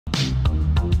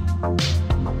Hey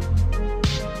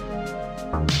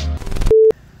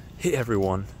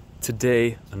everyone,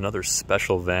 today another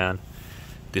special van.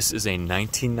 This is a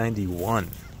 1991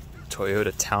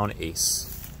 Toyota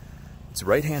Townace. It's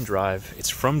right-hand drive,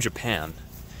 it's from Japan,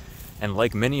 and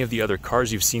like many of the other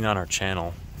cars you've seen on our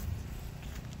channel,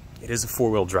 it is a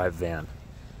four-wheel drive van.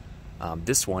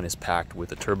 This one is packed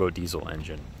with a turbo diesel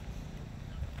engine,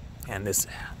 and this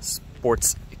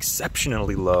sports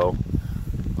exceptionally low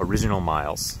original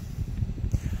miles.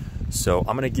 So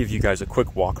I'm going to give you guys a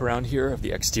quick walk around here of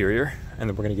the exterior, and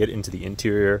then we're going to get into the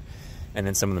interior and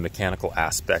then some of the mechanical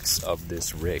aspects of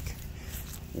this rig.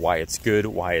 Why it's good,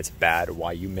 why it's bad,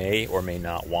 why you may or may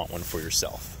not want one for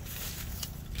yourself.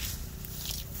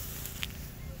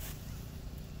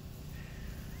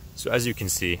 So as you can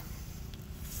see,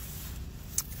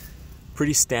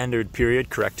 pretty standard period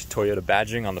correct Toyota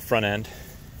badging on the front end.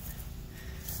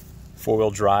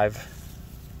 Four-wheel drive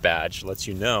badge lets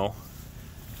you know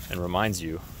and reminds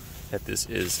you that this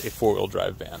is a four-wheel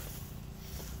drive van.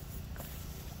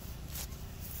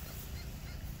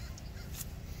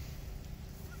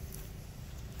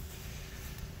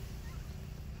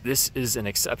 This is an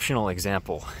exceptional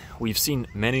example. We've seen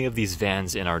many of these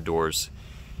vans in our doors,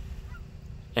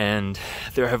 and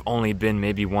there have only been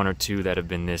maybe one or two that have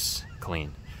been this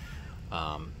clean.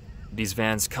 These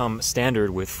vans come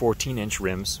standard with 14-inch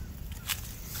rims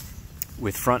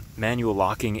with front manual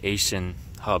locking Asian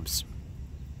hubs.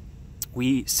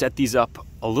 We set these up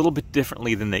a little bit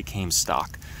differently than they came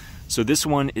stock. So this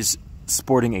one is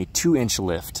sporting a 2-inch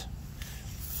lift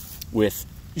with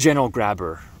general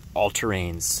grabber,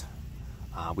 all-terrains.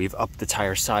 We've upped the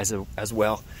tire size as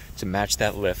well to match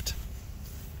that lift.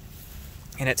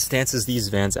 And it stances these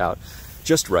vans out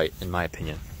just right, in my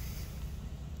opinion.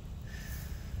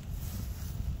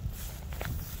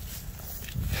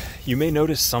 You may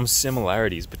notice some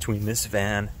similarities between this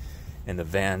van and the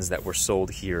vans that were sold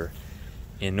here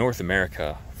in North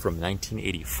America from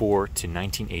 1984 to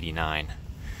 1989,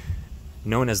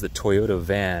 known as the Toyota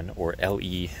van, or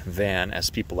LE van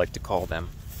as people like to call them.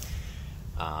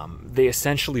 They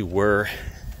essentially were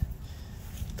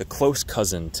the close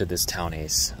cousin to this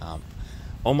Townace,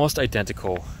 almost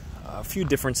identical. A few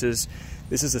differences.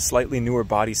 This is a slightly newer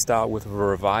body style with a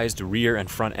revised rear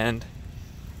and front end.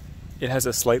 It has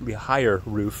a slightly higher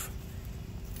roof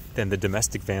than the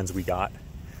domestic vans we got.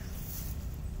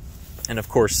 And of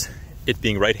course, it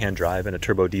being right-hand drive and a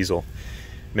turbo diesel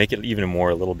make it even more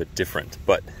a little bit different.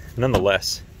 But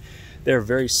nonetheless, they're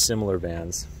very similar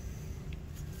vans.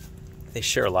 They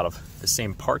share a lot of the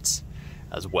same parts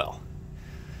as well.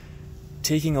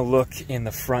 Taking a look in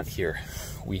the front here,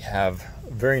 we have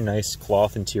a very nice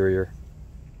cloth interior.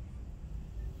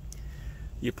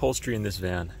 The upholstery in this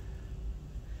van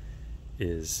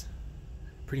is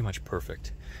pretty much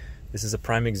perfect. This is a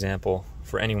prime example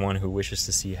for anyone who wishes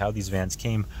to see how these vans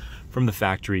came from the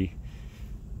factory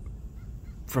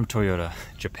from Toyota,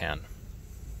 Japan.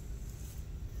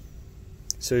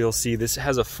 So you'll see this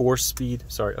has a 5-speed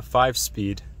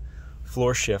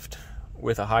floor shift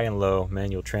with a high and low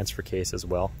manual transfer case as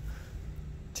well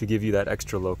to give you that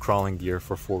extra low crawling gear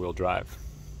for four-wheel drive.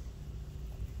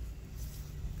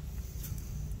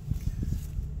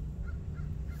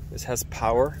 This has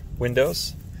power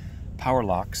windows, power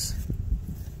locks,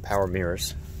 power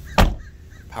mirrors,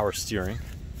 power steering.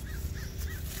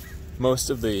 Most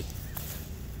of the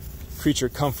creature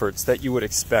comforts that you would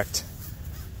expect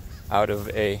out of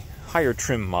a higher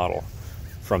trim model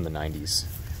from the 90s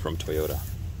from Toyota.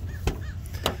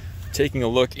 Taking a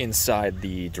look inside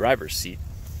the driver's seat.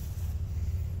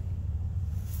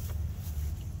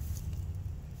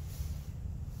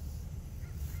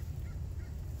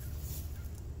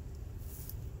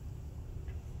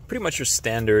 Pretty much your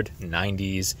standard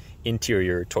 90s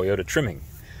interior Toyota trimming,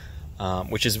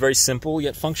 which is very simple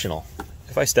yet functional.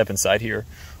 If I step inside here,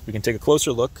 we can take a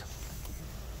closer look.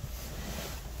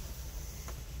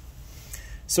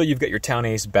 So you've got your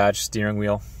Townace badge steering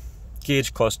wheel,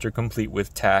 gauge cluster complete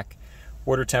with tach,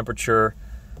 water temperature,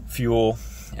 fuel,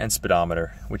 and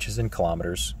speedometer, which is in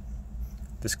kilometers.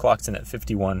 This clocks in at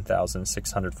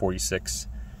 51,646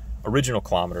 original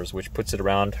kilometers, which puts it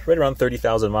right around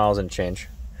 30,000 miles and change.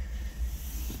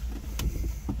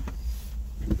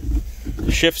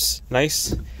 Shifts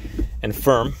nice and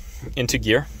firm into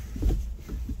gear.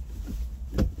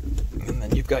 And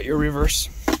then you've got your reverse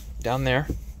down there,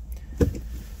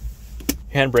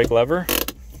 handbrake lever,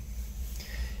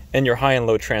 and your high and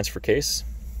low transfer case.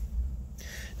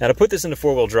 Now to put this into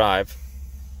four-wheel drive,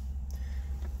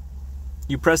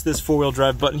 you press this four-wheel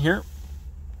drive button here,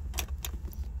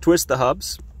 twist the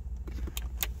hubs,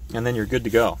 and then you're good to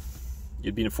go.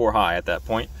 You'd be in 4 high at that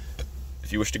point.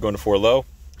 If you wish to go into 4 low,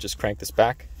 just crank this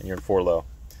back and you're in 4 low.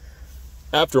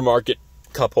 Aftermarket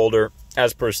cup holder,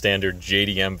 as per standard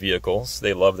JDM vehicles.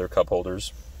 They love their cup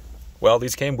holders. Well,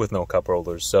 these came with no cup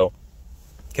holders, so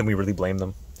can we really blame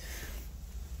them?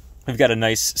 We've got a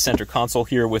nice center console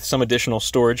here with some additional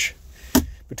storage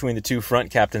between the 2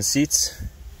 front captain seats.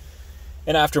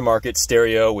 An aftermarket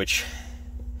stereo, which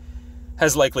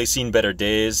has likely seen better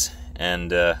days,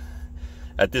 and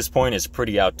at this point is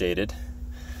pretty outdated.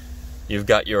 You've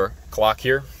got your clock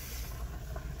here.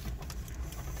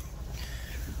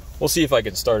 We'll see if I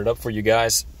can start it up for you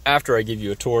guys after I give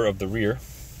you a tour of the rear.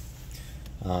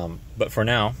 But for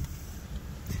now,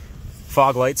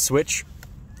 fog light switch,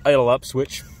 idle up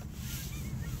switch.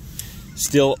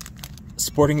 Still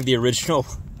sporting the original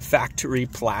factory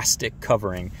plastic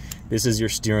covering. This is your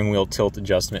steering wheel tilt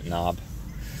adjustment knob.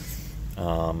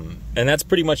 And that's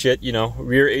pretty much it, you know,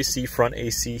 rear AC, front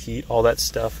AC, heat, all that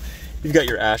stuff. You've got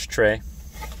your ashtray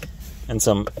and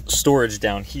some storage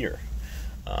down here.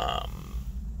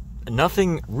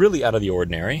 Nothing really out of the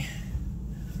ordinary,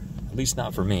 at least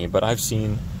not for me, but I've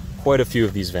seen quite a few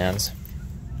of these vans.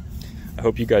 I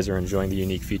hope you guys are enjoying the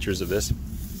unique features of this,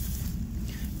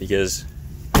 because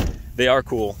they are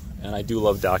cool and I do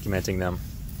love documenting them,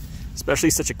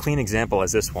 especially such a clean example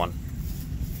as this one,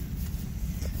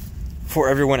 for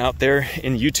everyone out there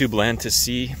in YouTube land to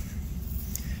see,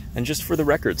 and just for the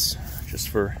records, just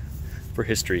for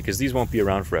history, because these won't be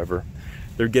around forever.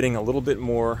 They're getting a little bit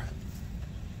more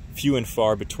few and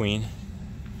far between,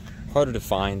 harder to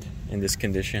find in this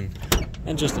condition,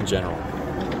 and just in general.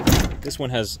 This one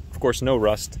has, of course, no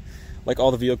rust, like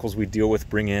all the vehicles we deal with,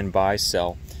 bring in, buy,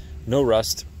 sell. No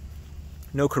rust,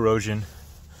 no corrosion,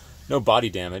 no body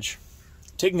damage.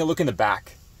 Taking a look in the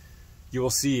back, you will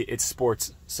see it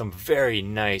sports some very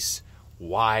nice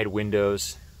wide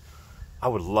windows. I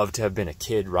would love to have been a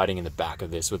kid riding in the back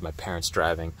of this with my parents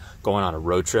driving, going on a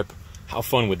road trip. How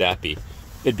fun would that be?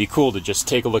 It'd be cool to just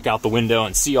take a look out the window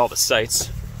and see all the sights.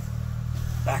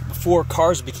 Back before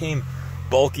cars became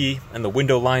bulky and the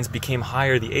window lines became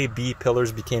higher, the A-B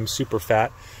pillars became super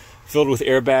fat, filled with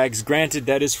airbags. Granted,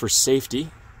 that is for safety,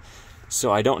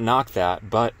 so I don't knock that,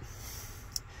 but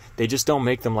they just don't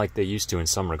make them like they used to in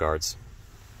some regards.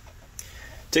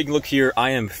 Taking a look here, I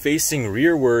am facing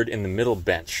rearward in the middle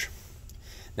bench.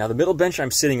 Now the middle bench I'm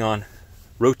sitting on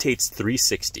rotates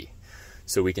 360,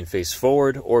 so we can face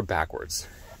forward or backwards.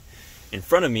 In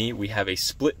front of me, we have a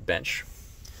split bench,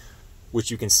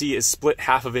 which you can see is split.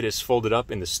 Half of it is folded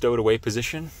up in the stowed away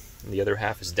position, and the other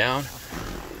half is down.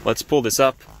 Let's pull this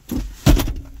up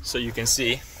so you can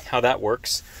see how that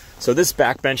works. So this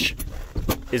back bench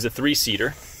is a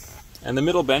 3-seater, and the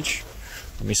middle bench,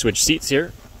 let me switch seats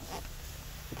here.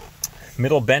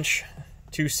 Middle bench,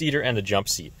 2-seater and a jump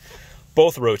seat.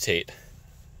 Both rotate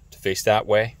to face that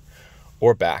way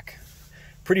or back.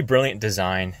 Pretty brilliant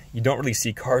design. You don't really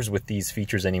see cars with these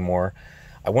features anymore.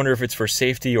 I wonder if it's for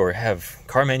safety or have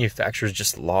car manufacturers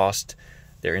just lost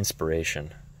their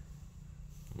inspiration.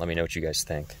 Let me know what you guys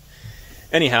think.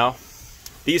 Anyhow,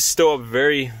 these stow up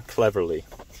very cleverly.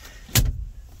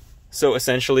 So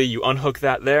essentially you unhook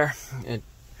that there, it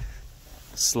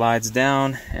slides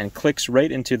down and clicks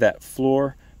right into that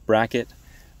floor bracket.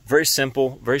 Very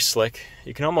simple, very slick.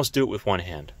 You can almost do it with one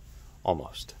hand,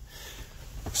 almost.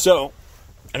 So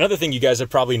another thing you guys have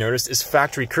probably noticed is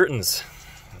factory curtains.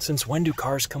 Since when do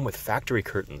cars come with factory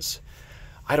curtains?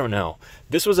 I don't know.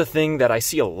 This was a thing that I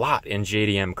see a lot in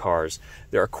JDM cars.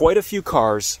 There are quite a few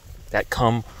cars that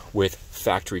come with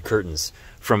factory curtains.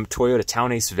 From Toyota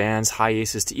Townace vans,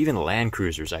 Hiaces, to even Land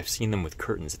Cruisers, I've seen them with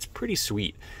curtains. It's pretty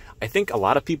sweet. I think a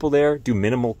lot of people there do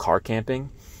minimal car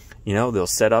camping. You know, they'll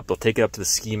set up, they'll take it up to the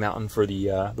ski mountain for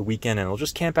the weekend, and they'll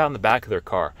just camp out in the back of their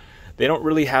car. They don't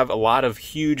really have a lot of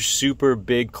huge, super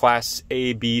big Class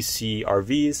A, B, C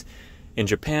RVs. In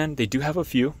Japan, they do have a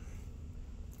few,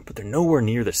 but they're nowhere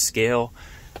near the scale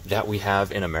that we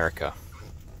have in America.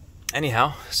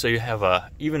 Anyhow, so you have a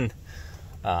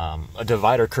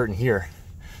divider curtain here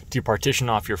to partition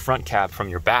off your front cab from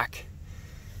your back.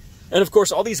 And of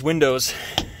course, all these windows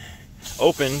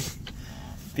open.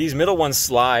 These middle ones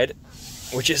slide,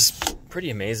 which is pretty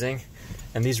amazing.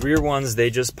 And these rear ones, they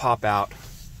just pop out.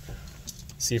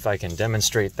 See if I can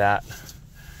demonstrate that.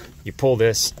 You pull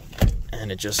this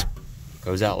and it just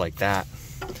goes out like that.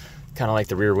 Kind of like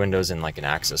the rear windows in like an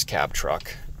Access cab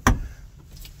truck.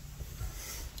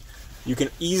 You can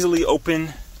easily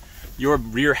open your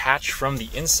rear hatch from the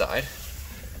inside,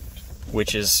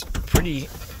 which is pretty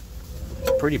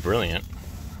brilliant.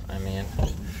 I mean,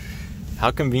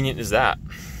 how convenient is that?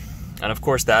 And of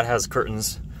course that has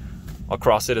curtains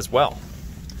across it as well.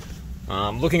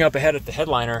 Looking up ahead at the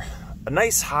headliner, a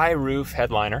nice high roof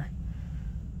headliner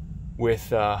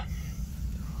with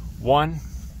 1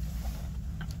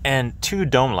 and 2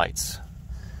 dome lights.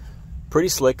 Pretty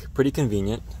slick, pretty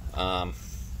convenient.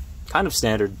 Kind of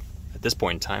standard at this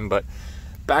point in time, but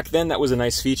back then that was a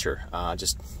nice feature.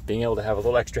 Just being able to have a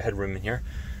little extra headroom in here.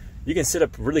 You can sit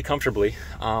up really comfortably.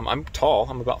 I'm tall,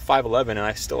 I'm about 5'11", and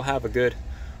I still have a good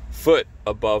foot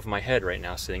above my head right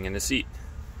now sitting in the seat.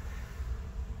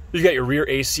 You've got your rear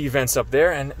AC vents up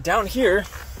there, and down here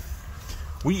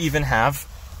we even have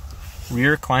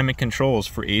rear climate controls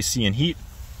for AC and heat,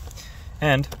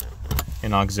 and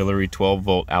an auxiliary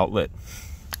 12-volt outlet,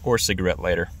 or cigarette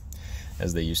lighter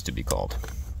as they used to be called.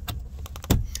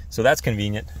 So that's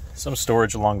convenient. Some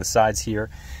storage along the sides here,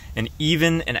 and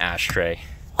even an ashtray.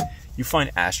 You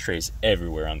find ashtrays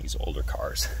everywhere on these older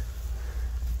cars.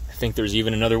 I think there's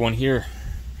even another one here.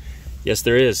 Yes,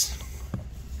 there is.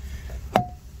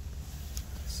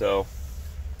 So,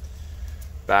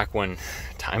 back when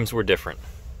times were different.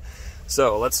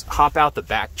 So let's hop out the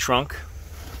back trunk.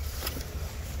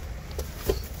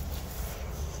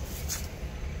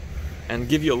 And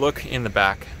give you a look in the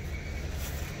back,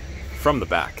 from the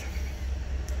back.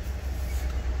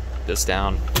 This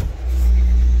down.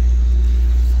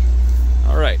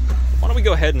 All right, why don't we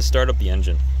go ahead and start up the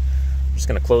engine. I'm just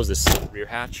gonna close this rear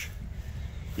hatch,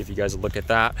 give you guys a look at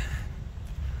that.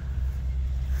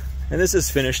 And this is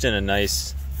finished in a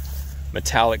nice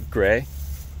metallic gray.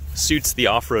 Suits the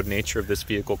off-road nature of this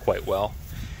vehicle quite well.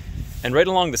 And right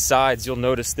along the sides, you'll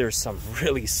notice there's some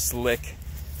really slick,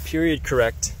 period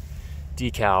correct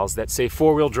decals that say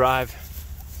 4-wheel drive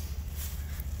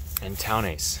and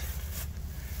Townace.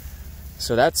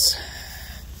 So that's,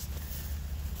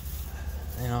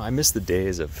 you know, I miss the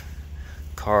days of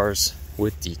cars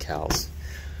with decals.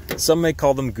 Some may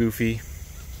call them goofy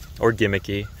or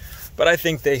gimmicky, but I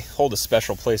think they hold a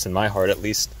special place in my heart at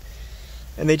least.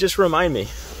 And they just remind me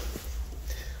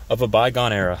of a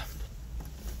bygone era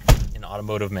in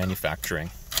automotive manufacturing.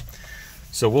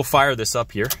 So we'll fire this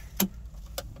up here.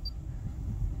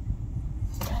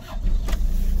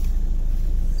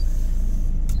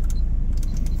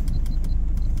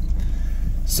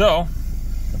 So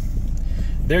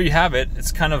there you have it.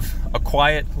 It's kind of a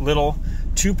quiet little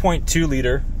 2.2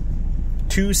 liter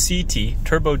 2CT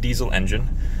turbo diesel engine.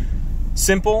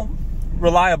 Simple,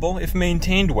 reliable if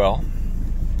maintained well.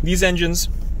 These engines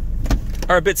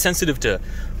are a bit sensitive to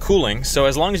cooling, so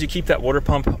as long as you keep that water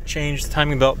pump changed, the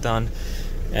timing belt done,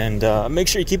 and make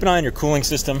sure you keep an eye on your cooling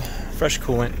system, fresh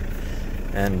coolant,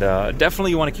 and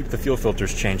definitely you want to keep the fuel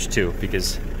filters changed too,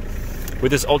 because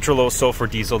with this ultra low sulfur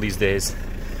diesel these days,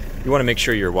 you want to make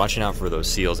sure you're watching out for those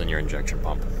seals in your injection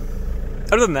pump.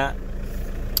 Other than that,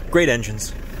 great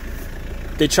engines.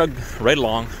 They chug right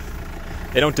along.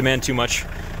 They don't demand too much.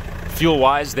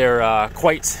 Fuel-wise, they're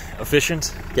quite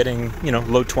efficient, getting, you know,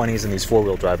 low 20s in these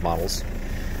 4-wheel drive models.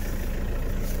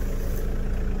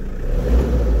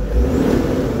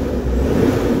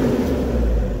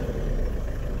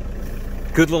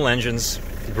 Good little engines,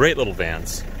 great little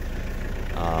vans.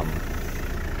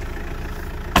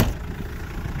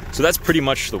 So that's pretty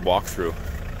much the walkthrough.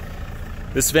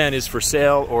 This van is for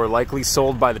sale or likely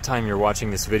sold by the time you're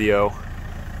watching this video.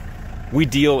 We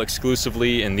deal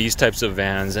exclusively in these types of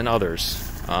vans and others,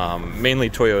 mainly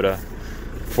Toyota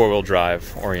 4-wheel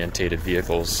drive orientated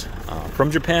vehicles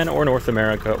from Japan or North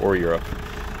America or Europe.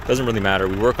 Doesn't really matter.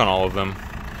 We work on all of them.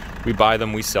 We buy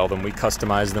them, we sell them, we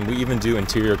customize them. We even do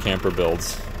interior camper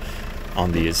builds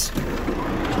on these.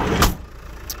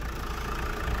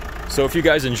 So if you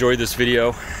guys enjoyed this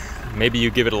video, maybe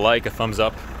you give it a like, a thumbs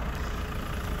up,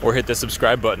 or hit the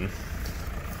subscribe button.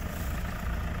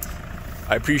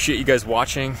 I appreciate you guys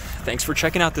watching. Thanks for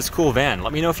checking out this cool van.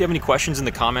 Let me know if you have any questions in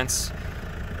the comments.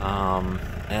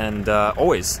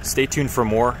 Always stay tuned for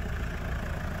more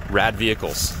rad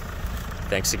vehicles.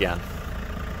 Thanks again.